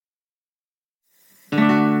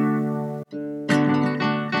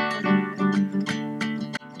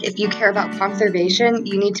If you care about conservation,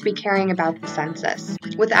 you need to be caring about the census.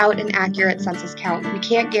 Without an accurate census count, we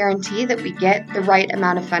can't guarantee that we get the right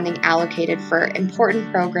amount of funding allocated for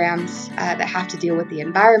important programs that have to deal with the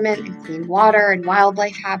environment and clean water and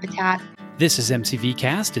wildlife habitat. This is MCV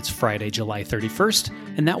Cast. It's Friday, July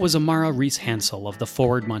 31st, and that was Amara Reese-Hansel of the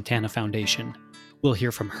Forward Montana Foundation. We'll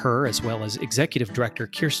hear from her as well as Executive Director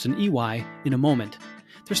Kirsten Ewey in a moment.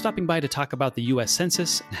 They're stopping by to talk about the U.S.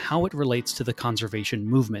 Census and how it relates to the conservation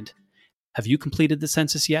movement. Have you completed the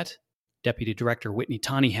census yet? Deputy Director Whitney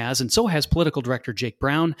Tawney has, and so has Political Director Jake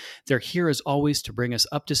Brown. They're here as always to bring us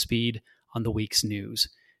up to speed on the week's news.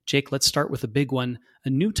 Jake, let's start with a big one, a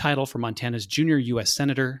new title for Montana's junior U.S.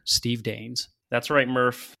 Senator, Steve Daines. That's right,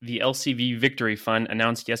 Murph. The LCV Victory Fund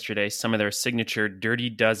announced yesterday some of their signature Dirty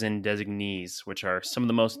Dozen designees, which are some of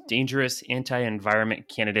the most dangerous anti-environment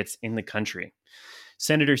candidates in the country.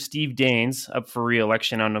 Senator Steve Daines, up for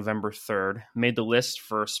re-election on November 3rd, made the list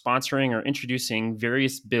for sponsoring or introducing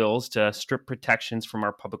various bills to strip protections from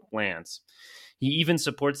our public lands. He even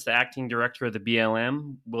supports the acting director of the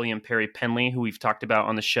BLM, William Perry Penley, who we've talked about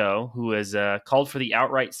on the show, who has called for the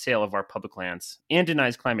outright sale of our public lands and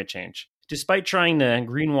denies climate change. Despite trying to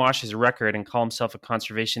greenwash his record and call himself a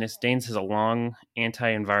conservationist, Daines has a long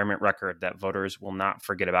anti-environment record that voters will not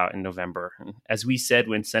forget about in November. As we said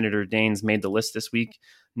when Senator Daines made the list this week,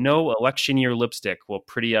 no election year lipstick will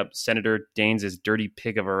pretty up Senator Daines' dirty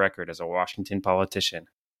pig of a record as a Washington politician.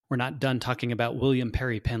 We're not done talking about William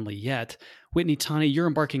Perry Penley yet. Whitney Tawney, you're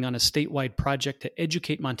embarking on a statewide project to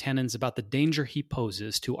educate Montanans about the danger he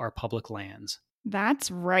poses to our public lands. That's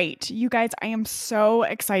right. You guys, I am so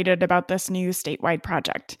excited about this new statewide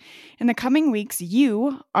project. In the coming weeks,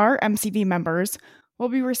 you, our MCV members, will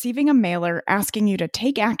be receiving a mailer asking you to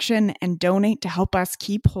take action and donate to help us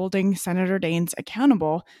keep holding Senator Daines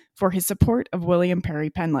accountable for his support of William Perry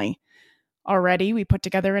Penley. Already, we put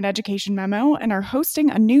together an education memo and are hosting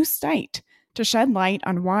a new site to shed light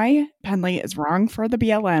on why Penley is wrong for the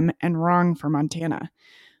BLM and wrong for Montana.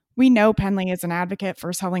 We know Penley is an advocate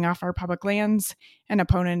for selling off our public lands, an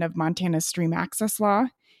opponent of Montana's stream access law,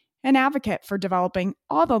 an advocate for developing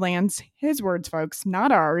all the lands, his words, folks,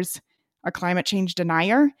 not ours, a climate change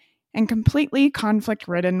denier, and completely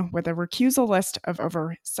conflict-ridden with a recusal list of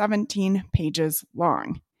over 17 pages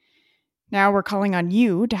long. Now we're calling on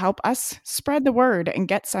you to help us spread the word and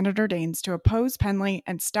get Senator Daines to oppose Penley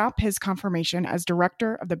and stop his confirmation as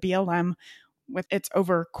director of the BLM with its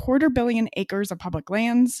over 250 million acres of public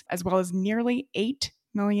lands, as well as nearly 8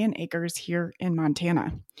 million acres here in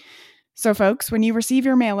Montana. So folks, when you receive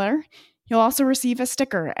your mailer, you'll also receive a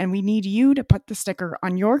sticker, and we need you to put the sticker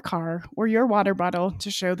on your car or your water bottle to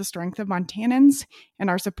show the strength of Montanans and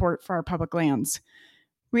our support for our public lands.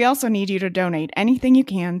 We also need you to donate anything you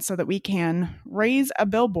can so that we can raise a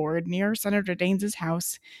billboard near Senator Daines'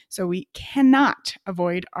 house so we cannot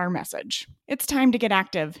avoid our message. It's time to get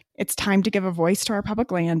active. It's time to give a voice to our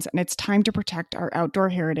public lands, and it's time to protect our outdoor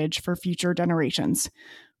heritage for future generations.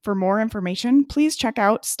 For more information, please check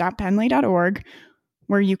out stoppenley.org,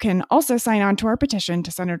 where you can also sign on to our petition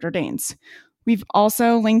to Senator Daines. We've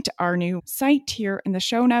also linked our new site here in the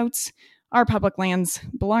show notes. Our public lands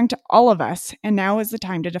belong to all of us, and now is the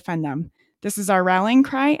time to defend them. This is our rallying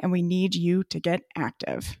cry, and we need you to get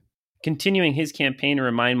active. Continuing his campaign to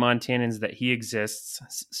remind Montanans that he exists,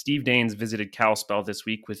 Steve Daines visited Kalispell this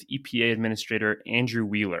week with EPA Administrator Andrew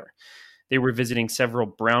Wheeler. They were visiting several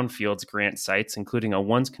brownfields grant sites, including a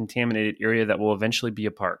once-contaminated area that will eventually be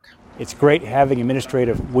a park. It's great having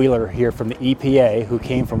Administrator Wheeler here from the EPA, who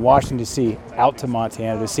came from Washington, D.C., out to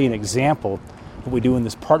Montana to see an example what we do in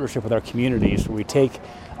this partnership with our communities, where we take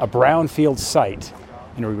a brownfield site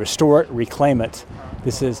and we restore it, reclaim it.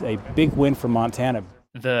 This is a big win for Montana.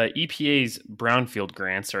 The EPA's brownfield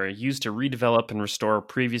grants are used to redevelop and restore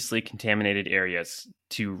previously contaminated areas,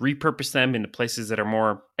 to repurpose them into places that are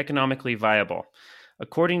more economically viable.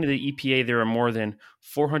 According to the EPA, there are more than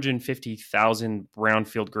 450,000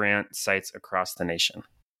 brownfield grant sites across the nation.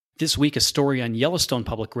 This week, a story on Yellowstone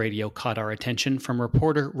Public Radio caught our attention from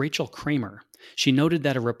reporter Rachel Kramer. She noted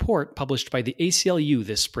that a report published by the ACLU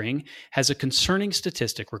this spring has a concerning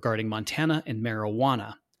statistic regarding Montana and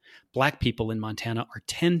marijuana. Black people in Montana are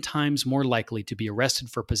 10 times more likely to be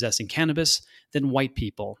arrested for possessing cannabis than white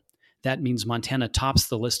people. That means Montana tops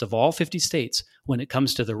the list of all 50 states when it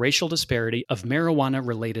comes to the racial disparity of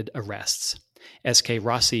marijuana-related arrests. S.K.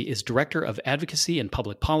 Rossi is Director of Advocacy and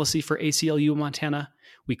Public Policy for ACLU Montana.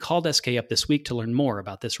 We called SK up this week to learn more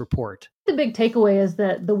about this report. The big takeaway is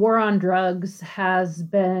that the war on drugs has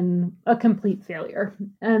been a complete failure,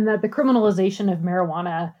 and that the criminalization of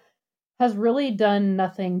marijuana has really done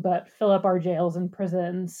nothing but fill up our jails and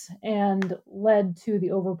prisons and led to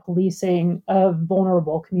the over-policing of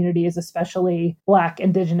vulnerable communities, especially Black,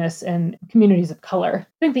 Indigenous, and communities of color.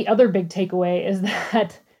 I think the other big takeaway is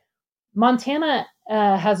that Montana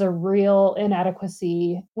has a real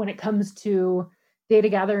inadequacy when it comes to data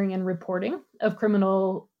gathering and reporting of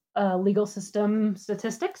criminal legal system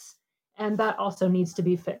statistics, and that also needs to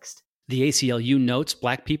be fixed. The ACLU notes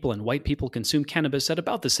Black people and white people consume cannabis at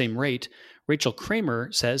about the same rate. Rachel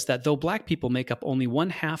Kramer says that though Black people make up only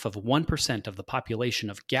 0.5% of the population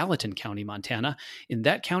of Gallatin County, Montana, in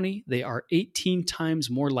that county they are 18 times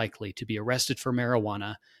more likely to be arrested for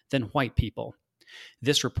marijuana than white people.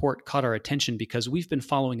 This report caught our attention because we've been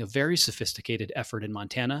following a very sophisticated effort in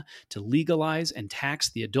Montana to legalize and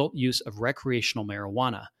tax the adult use of recreational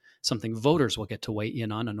marijuana, something voters will get to weigh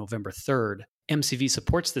in on November 3rd. MCV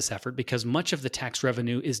supports this effort because much of the tax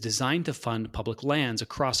revenue is designed to fund public lands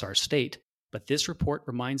across our state. But this report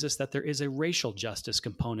reminds us that there is a racial justice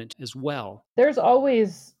component as well. There's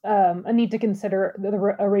always a need to consider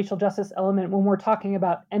a racial justice element when we're talking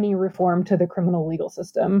about any reform to the criminal legal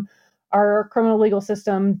system. Our criminal legal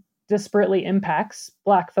system disparately impacts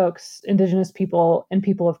Black folks, Indigenous people, and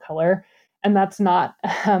people of color. And that's not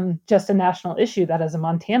just a national issue, that is a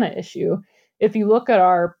Montana issue. If you look at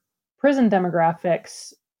our prison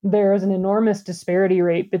demographics, there is an enormous disparity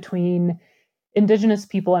rate between Indigenous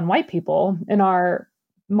people and white people in our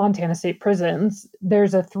Montana state prisons.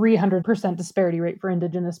 There's a 300% disparity rate for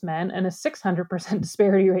Indigenous men and a 600%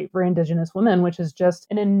 disparity rate for Indigenous women, which is just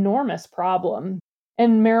an enormous problem.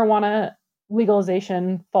 And marijuana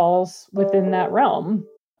legalization falls within that realm.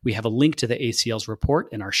 We have a link to the ACL's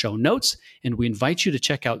report in our show notes, and we invite you to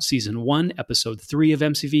check out Season 1, Episode 3 of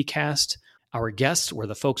MCV Cast. Our guests were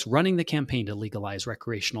the folks running the campaign to legalize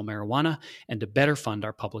recreational marijuana and to better fund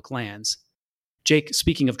our public lands. Jake,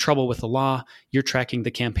 speaking of trouble with the law, you're tracking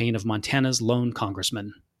the campaign of Montana's lone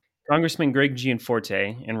congressman. Congressman Greg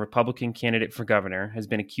Gianforte, and Republican candidate for governor, has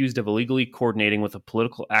been accused of illegally coordinating with a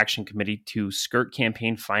political action committee to skirt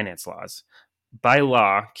campaign finance laws. By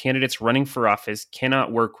law, candidates running for office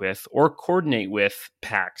cannot work with or coordinate with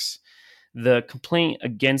PACs. The complaint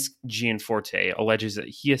against Gianforte alleges that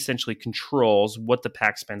he essentially controls what the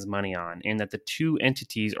PAC spends money on and that the two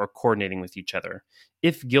entities are coordinating with each other.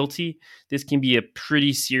 If guilty, this can be a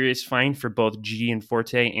pretty serious fine for both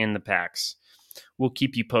Gianforte and the PACs. We'll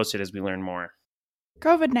keep you posted as we learn more.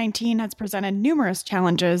 COVID-19 has presented numerous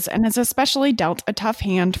challenges and has especially dealt a tough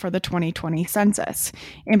hand for the 2020 census.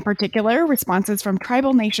 In particular, responses from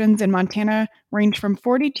tribal nations in Montana range from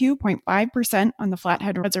 42.5% on the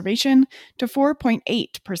Flathead Reservation to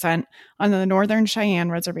 4.8% on the Northern Cheyenne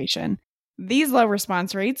Reservation. These low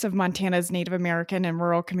response rates of Montana's Native American and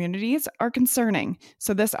rural communities are concerning,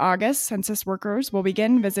 so this August, census workers will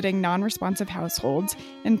begin visiting non-responsive households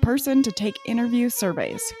in person to take interview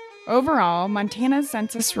surveys. Overall, Montana's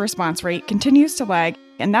census response rate continues to lag,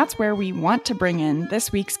 and that's where we want to bring in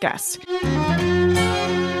this week's guest.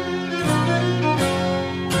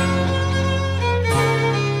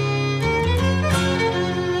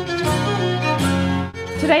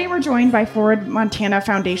 Today, we're joined by Forward Montana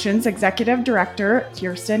Foundation's Executive Director,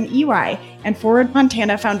 Kirsten Ely, and Forward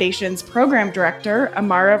Montana Foundation's Program Director,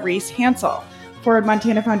 Amara Reese-Hansel. Forward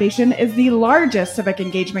Montana Foundation is the largest civic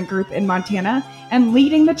engagement group in Montana and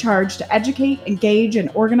leading the charge to educate, engage, and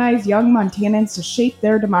organize young Montanans to shape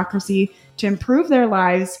their democracy, to improve their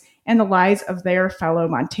lives and the lives of their fellow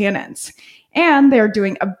Montanans. And they're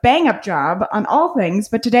doing a bang-up job on all things,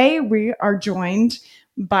 but today we are joined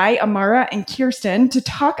by Amara and Kirsten to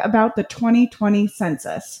talk about the 2020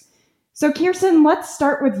 census. So Kirsten, let's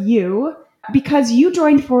start with you, because you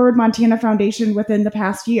joined Forward Montana Foundation within the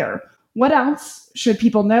past year. What else should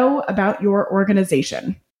people know about your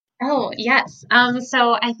organization? Oh, yes.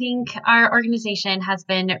 So I think our organization has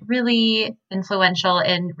been really influential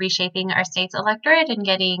in reshaping our state's electorate and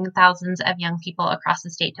getting thousands of young people across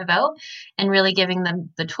the state to vote and really giving them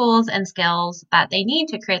the tools and skills that they need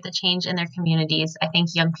to create the change in their communities. I think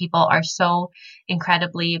young people are so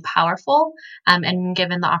incredibly powerful, and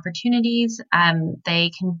given the opportunities,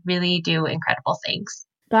 they can really do incredible things.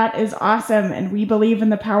 That is awesome. And we believe in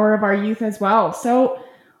the power of our youth as well. So,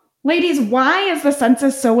 ladies, why is the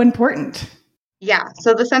census so important? Yeah,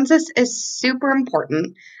 so the census is super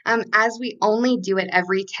important. As we only do it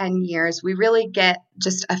every 10 years, we really get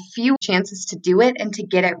just a few chances to do it and to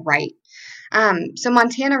get it right. So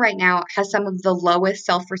Montana right now has some of the lowest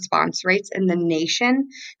self-response rates in the nation.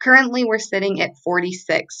 Currently, we're sitting at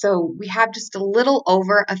 46. So we have just a little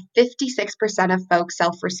over a 56% of folks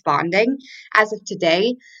self-responding as of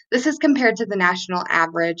today. This is compared to the national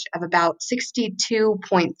average of about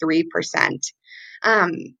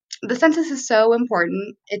 62.3%. The census is so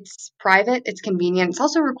important. It's private, it's convenient, it's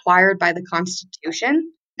also required by the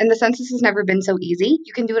Constitution. And the census has never been so easy.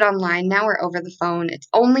 You can do it online now or over the phone. It's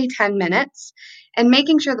only 10 minutes. And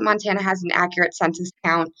making sure that Montana has an accurate census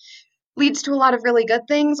count leads to a lot of really good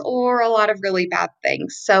things or a lot of really bad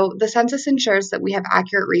things. So the census ensures that we have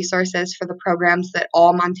accurate resources for the programs that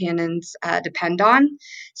all Montanans depend on.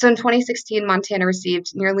 So in 2016, Montana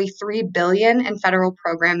received nearly $3 billion in federal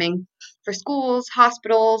programming for schools,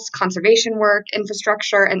 hospitals, conservation work,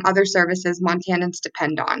 infrastructure, and other services Montanans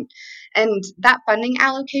depend on. And that funding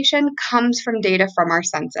allocation comes from data from our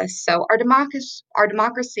census. So our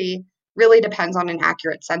democracy really depends on an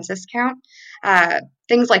accurate census count.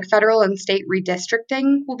 Things like federal and state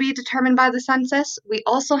redistricting will be determined by the census. We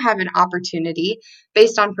also have an opportunity,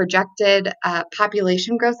 based on projected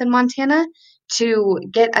population growth in Montana, to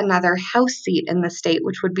get another House seat in the state,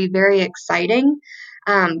 which would be very exciting.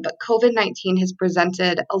 But COVID-19 has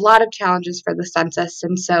presented a lot of challenges for the census,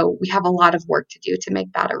 and so we have a lot of work to do to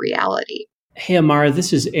make that a reality. Hey, Amara,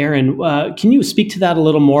 this is Aaron. Can you speak to that a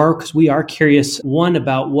little more? Because we are curious, one,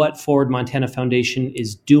 about what Forward Montana Foundation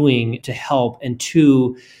is doing to help, and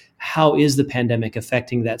two, how is the pandemic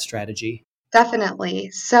affecting that strategy?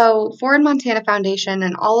 Definitely. So Forward Montana Foundation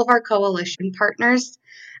and all of our coalition partners,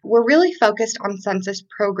 we're really focused on census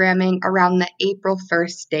programming around the April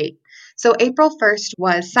 1st date. So April 1st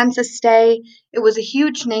was Census Day. It was a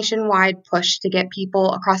huge nationwide push to get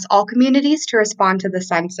people across all communities to respond to the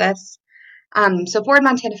census. So Forward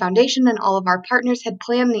Montana Foundation and all of our partners had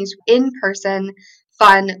planned these in-person,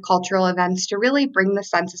 fun cultural events to really bring the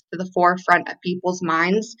census to the forefront of people's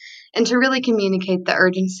minds and to really communicate the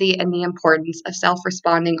urgency and the importance of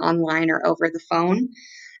self-responding online or over the phone.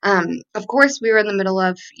 Of course, we were in the middle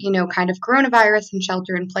of, kind of coronavirus and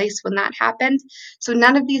shelter in place when that happened. So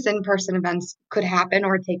none of these in-person events could happen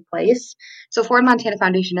or take place. So Forward Montana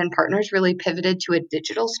Foundation and partners really pivoted to a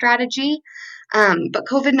digital strategy. But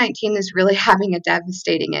COVID-19 is really having a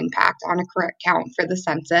devastating impact on a correct count for the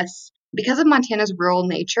census. Because of Montana's rural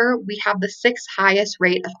nature, we have the 6th highest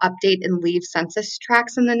rate of update and leave census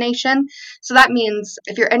tracts in the nation. So that means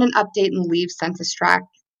if you're in an update and leave census tract,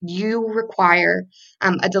 you require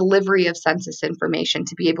a delivery of census information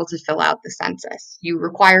to be able to fill out the census. You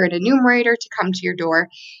require an enumerator to come to your door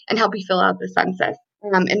and help you fill out the census.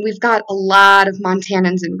 And we've got a lot of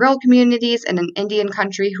Montanans in rural communities and in Indian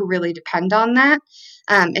country who really depend on that.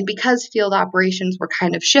 And because field operations were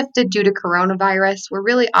kind of shifted due to coronavirus, we're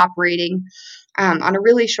really operating on a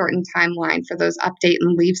really shortened timeline for those update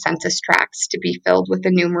and leave census tracts to be filled with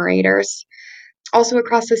enumerators. Also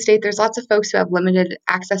across the state, there's lots of folks who have limited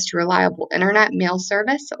access to reliable internet, mail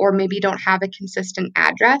service, or maybe don't have a consistent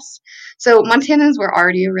address. So Montanans were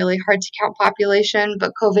already a really hard to count population,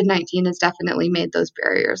 but COVID-19 has definitely made those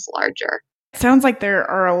barriers larger. Sounds like there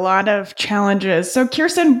are a lot of challenges. So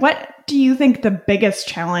Kirsten, what do you think the biggest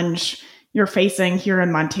challenge you're facing here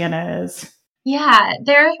in Montana is? Yeah,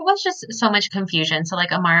 there was just so much confusion. So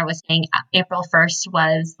like Amara was saying, April 1st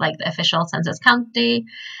was like the official census count day.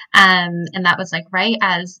 And that was like right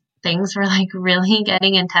as things were like really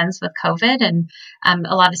getting intense with COVID. And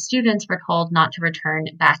a lot of students were told not to return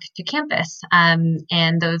back to campus.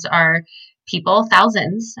 And those are people,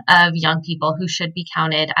 thousands of young people who should be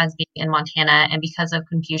counted as being in Montana. And because of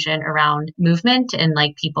confusion around movement and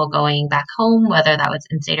like people going back home, whether that was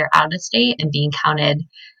in state or out of state, and being counted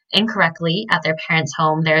incorrectly at their parents'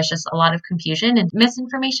 home, there's just a lot of confusion and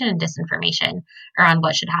misinformation and disinformation around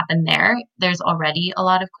what should happen there. There's already a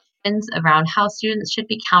lot of questions around how students should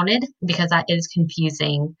be counted because that is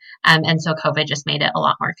confusing. And so COVID just made it a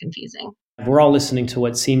lot more confusing. We're all listening to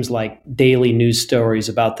what seems like daily news stories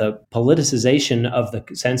about the politicization of the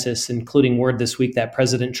census, including word this week that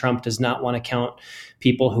President Trump does not want to count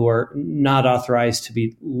people who are not authorized to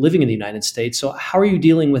be living in the United States. So how are you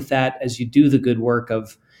dealing with that as you do the good work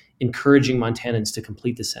of encouraging Montanans to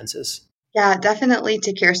complete the census? Yeah, definitely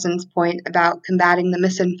to Kirsten's point about combating the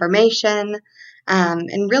misinformation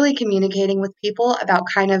and really communicating with people about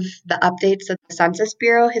kind of the updates that the Census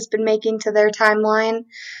Bureau has been making to their timeline.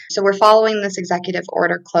 So we're following this executive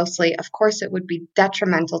order closely. Of course, it would be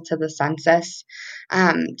detrimental to the census.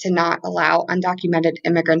 to not allow undocumented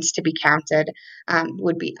immigrants to be counted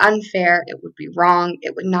would be unfair. It would be wrong.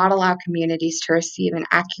 It would not allow communities to receive an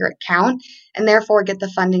accurate count and therefore get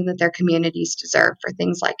the funding that their communities deserve for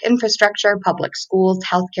things like infrastructure, public schools,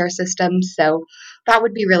 healthcare systems. So that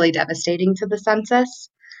would be really devastating to the census.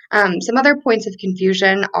 Some other points of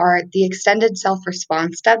confusion are the extended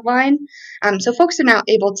self-response deadline. So folks are now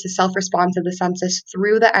able to self-respond to the census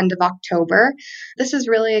through the end of October. This is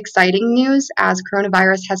really exciting news as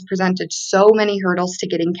coronavirus has presented so many hurdles to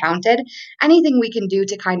getting counted. Anything we can do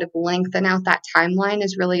to kind of lengthen out that timeline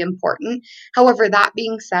is really important. However, that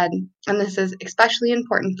being said, and this is especially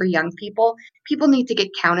important for young people, people need to get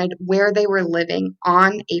counted where they were living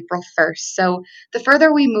on April 1st. So the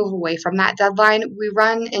further we move away from that deadline, we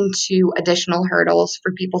run into additional hurdles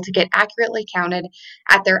for people to get accurately counted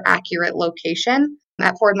at their accurate location.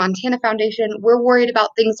 At Forward Montana Foundation, we're worried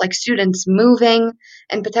about things like students moving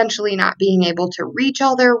and potentially not being able to reach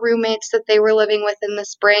all their roommates that they were living with in the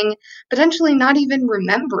spring, potentially not even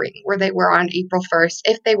remembering where they were on April 1st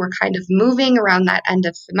if they were kind of moving around that end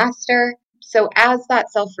of semester. So as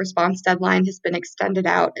that self-response deadline has been extended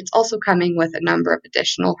out, it's also coming with a number of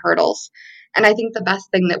additional hurdles. And I think the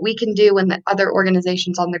best thing that we can do and that other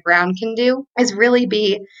organizations on the ground can do is really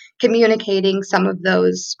be communicating some of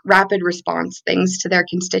those rapid response things to their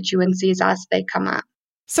constituencies as they come up.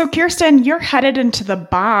 So, Kirsten, you're headed into the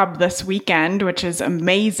Bob this weekend, which is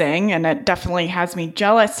amazing, and it definitely has me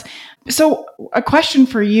jealous. So, a question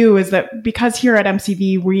for you is that because here at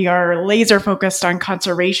MCV, we are laser focused on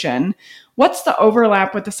conservation, what's the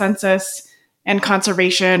overlap with the census and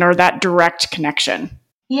conservation, or that direct connection?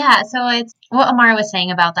 Yeah, so it's what Amara was saying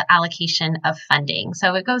about the allocation of funding.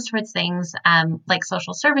 So it goes towards things like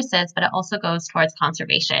social services, but it also goes towards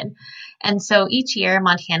conservation. And so each year,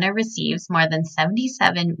 Montana receives more than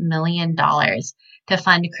 $77 million to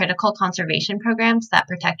fund critical conservation programs that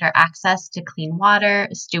protect our access to clean water,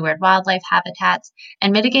 steward wildlife habitats,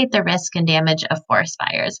 and mitigate the risk and damage of forest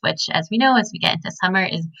fires, which, as we know, as we get into summer,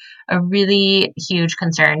 is a really huge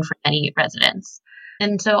concern for many residents.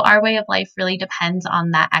 And so our way of life really depends on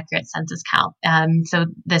that accurate census count. So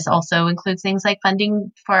this also includes things like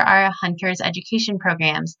funding for our hunters education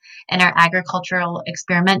programs and our agricultural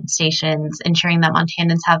experiment stations, ensuring that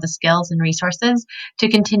Montanans have the skills and resources to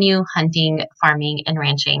continue hunting, farming, and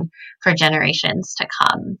ranching for generations to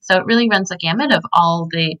come. So it really runs the gamut of all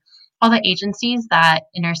the agencies that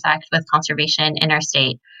intersect with conservation in our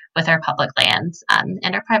state, with our public lands and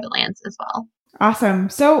our private lands as well. Awesome.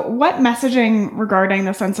 So what messaging regarding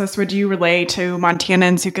the census would you relay to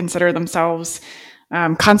Montanans who consider themselves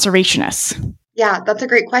conservationists? Yeah, that's a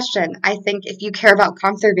great question. I think if you care about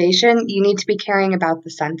conservation, you need to be caring about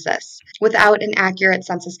the census. Without an accurate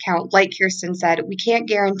census count, like Kirsten said, we can't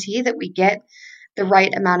guarantee that we get the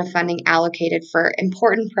right amount of funding allocated for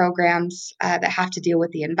important programs that have to deal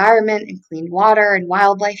with the environment and clean water and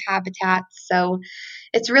wildlife habitats. So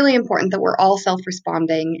it's really important that we're all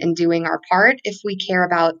self-responding and doing our part if we care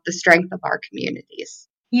about the strength of our communities.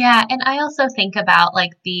 Yeah, and I also think about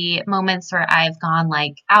like the moments where I've gone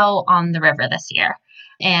like out on the river this year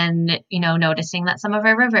and, noticing that some of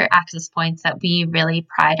our river access points that we really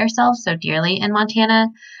pride ourselves so dearly in Montana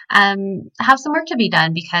have some work to be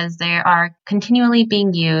done because they are continually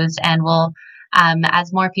being used and will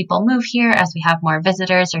as more people move here, as we have more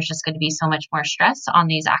visitors, there's just going to be so much more stress on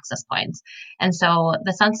these access points. And so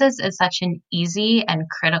the census is such an easy and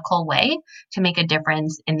critical way to make a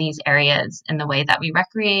difference in these areas in the way that we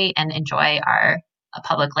recreate and enjoy our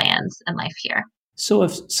public lands and life here. So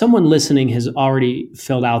if someone listening has already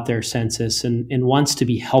filled out their census and wants to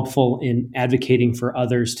be helpful in advocating for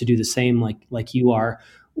others to do the same like you are,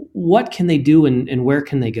 what can they do and where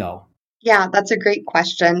can they go? Yeah, that's a great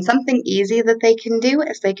question. Something easy that they can do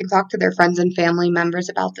is they can talk to their friends and family members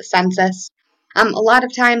about the census. A lot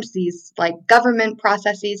of times these government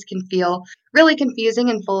processes can feel really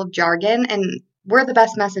confusing and full of jargon, and we're the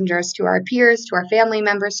best messengers to our peers, to our family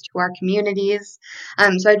members, to our communities.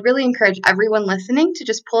 So I'd really encourage everyone listening to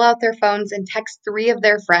just pull out their phones and text 3 of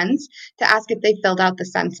their friends to ask if they filled out the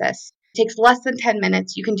census. It takes less than 10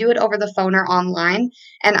 minutes. You can do it over the phone or online.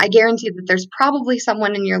 And I guarantee that there's probably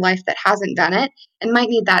someone in your life that hasn't done it and might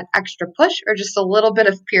need that extra push or just a little bit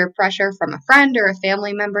of peer pressure from a friend or a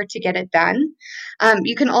family member to get it done.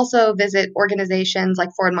 You can also visit organizations like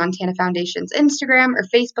Forward Montana Foundation's Instagram or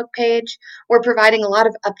Facebook page. We're providing a lot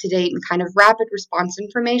of up-to-date and kind of rapid response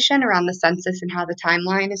information around the census and how the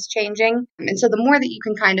timeline is changing. And so the more that you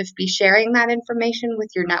can kind of be sharing that information with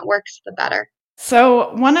your networks, the better.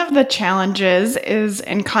 So one of the challenges is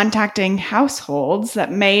in contacting households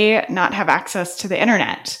that may not have access to the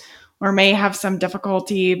internet or may have some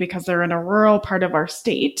difficulty because they're in a rural part of our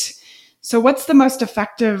state. So what's the most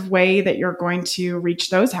effective way that you're going to reach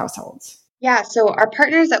those households? Yeah, so our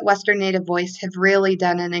partners at Western Native Voice have really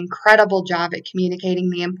done an incredible job at communicating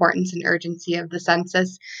the importance and urgency of the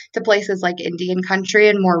census to places like Indian Country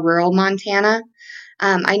and more rural Montana.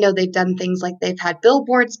 I know they've done things like they've had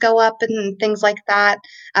billboards go up and things like that,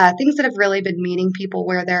 things that have really been meeting people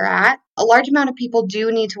where they're at. A large amount of people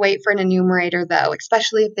do need to wait for an enumerator, though,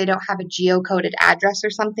 especially if they don't have a geocoded address or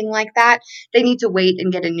something like that. They need to wait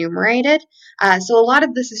and get enumerated. So a lot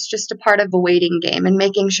of this is just a part of the waiting game and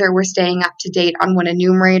making sure we're staying up to date on when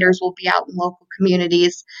enumerators will be out in local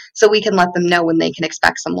communities so we can let them know when they can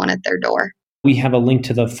expect someone at their door. We have a link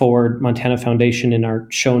to the Forward Montana Foundation in our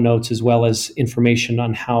show notes, as well as information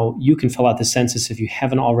on how you can fill out the census if you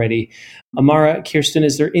haven't already. Amara, Kirsten,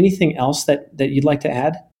 is there anything else that you'd like to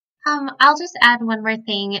add? I'll just add one more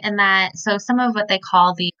thing in that, so some of what they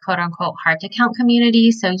call the quote unquote hard to count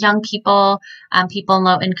community, so young people, people in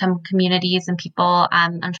low income communities and people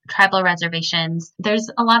on tribal reservations,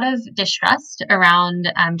 there's a lot of distrust around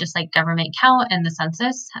just like government count and the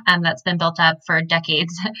census that's been built up for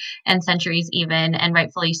decades and centuries even, and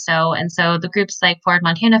rightfully so. And so the groups like Forward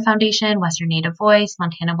Montana Foundation, Western Native Voice,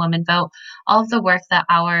 Montana Women Vote, all of the work that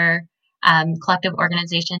our collective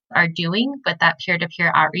organizations are doing, but that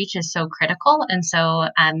peer-to-peer outreach is so critical. And so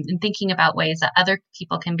in thinking about ways that other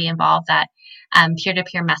people can be involved, that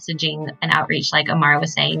peer-to-peer messaging and outreach, like Amara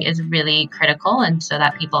was saying, is really critical, and so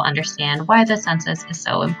that people understand why the census is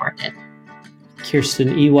so important.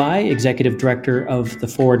 Kirsten Ely, Executive Director of the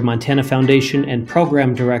Forward Montana Foundation, and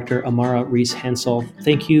Program Director Amara Reese-Hansel.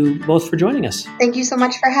 Thank you both for joining us. Thank you so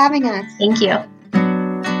much for having us. Thank you.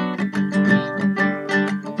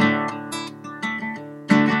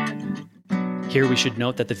 Here we should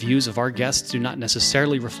note that the views of our guests do not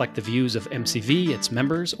necessarily reflect the views of MCV, its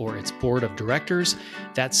members, or its board of directors.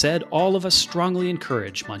 That said, all of us strongly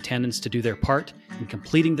encourage Montanans to do their part in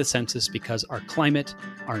completing the census because our climate,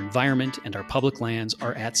 our environment, and our public lands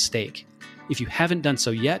are at stake. If you haven't done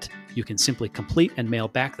so yet, you can simply complete and mail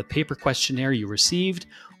back the paper questionnaire you received,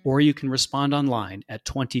 or you can respond online at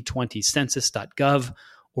 2020census.gov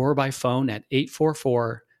or by phone at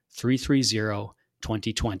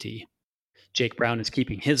 844-330-2020. Jake Brown is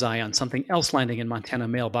keeping his eye on something else landing in Montana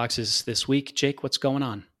mailboxes this week. Jake, what's going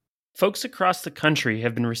on? Folks across the country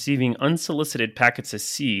have been receiving unsolicited packets of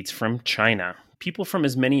seeds from China. People from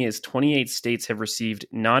as many as 28 states have received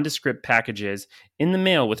nondescript packages in the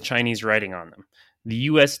mail with Chinese writing on them. The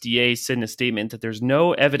USDA said in a statement that there's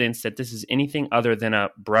no evidence that this is anything other than a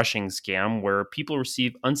brushing scam where people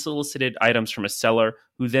receive unsolicited items from a seller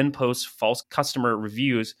who then posts false customer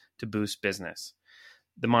reviews to boost business.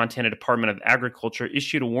 The Montana Department of Agriculture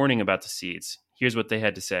issued a warning about the seeds. Here's what they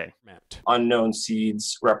had to say. Unknown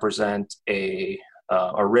seeds represent a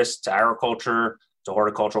risk to agriculture, to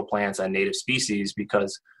horticultural plants and native species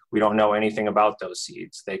because we don't know anything about those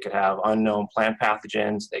seeds. They could have unknown plant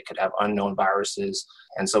pathogens, they could have unknown viruses,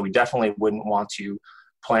 and so we definitely wouldn't want to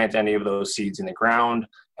plant any of those seeds in the ground,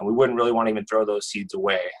 and we wouldn't really want to even throw those seeds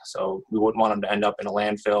away. So we wouldn't want them to end up in a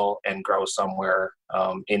landfill and grow somewhere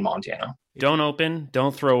in Montana. Don't open,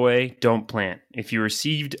 don't throw away, don't plant. If you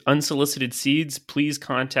received unsolicited seeds, please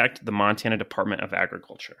contact the Montana Department of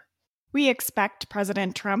Agriculture. We expect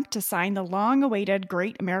President Trump to sign the long-awaited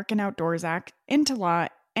Great American Outdoors Act into law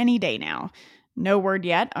any day now. No word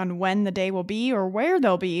yet on when the day will be or where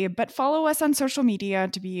they'll be, but follow us on social media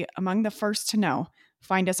to be among the first to know.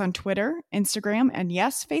 Find us on Twitter, Instagram, and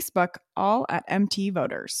yes, Facebook, all at MT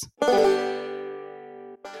Voters.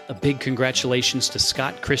 A big congratulations to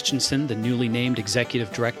Scott Christensen, the newly named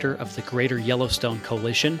Executive Director of the Greater Yellowstone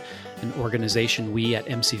Coalition, an organization we at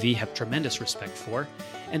MCV have tremendous respect for,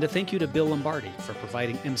 and a thank you to Bill Lombardi for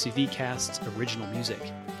providing MCV Cast's original music.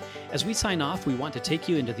 As we sign off, we want to take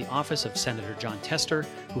you into the office of Senator Jon Tester,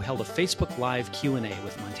 who held a Facebook Live Q&A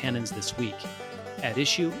with Montanans this week. At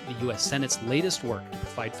issue, the U.S. Senate's latest work to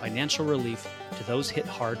provide financial relief to those hit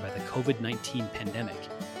hard by the COVID-19 pandemic.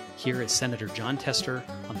 Here is Senator Jon Tester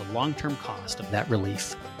on the long-term cost of that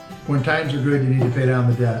relief. When times are good, you need to pay down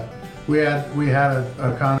the debt. We had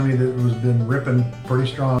an economy that was been ripping pretty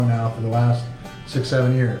strong now for the last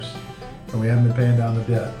 6-7 years, and we haven't been paying down the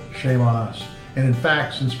debt. Shame on us. And in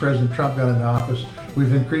fact, since President Trump got into office,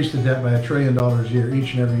 we've increased the debt by $1 trillion a year,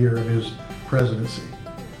 each and every year of his presidency.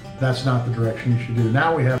 That's not the direction you should do.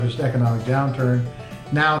 Now we have this economic downturn.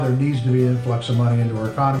 Now there needs to be an influx of money into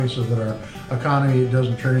our economy so that our economy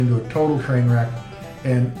doesn't turn into a total train wreck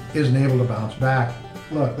and isn't able to bounce back.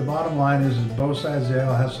 Look, the bottom line is both sides of the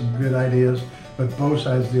aisle have some good ideas, but both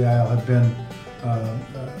sides of the aisle have been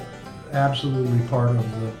absolutely part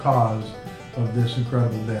of the cause of this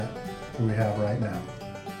incredible debt that we have right now.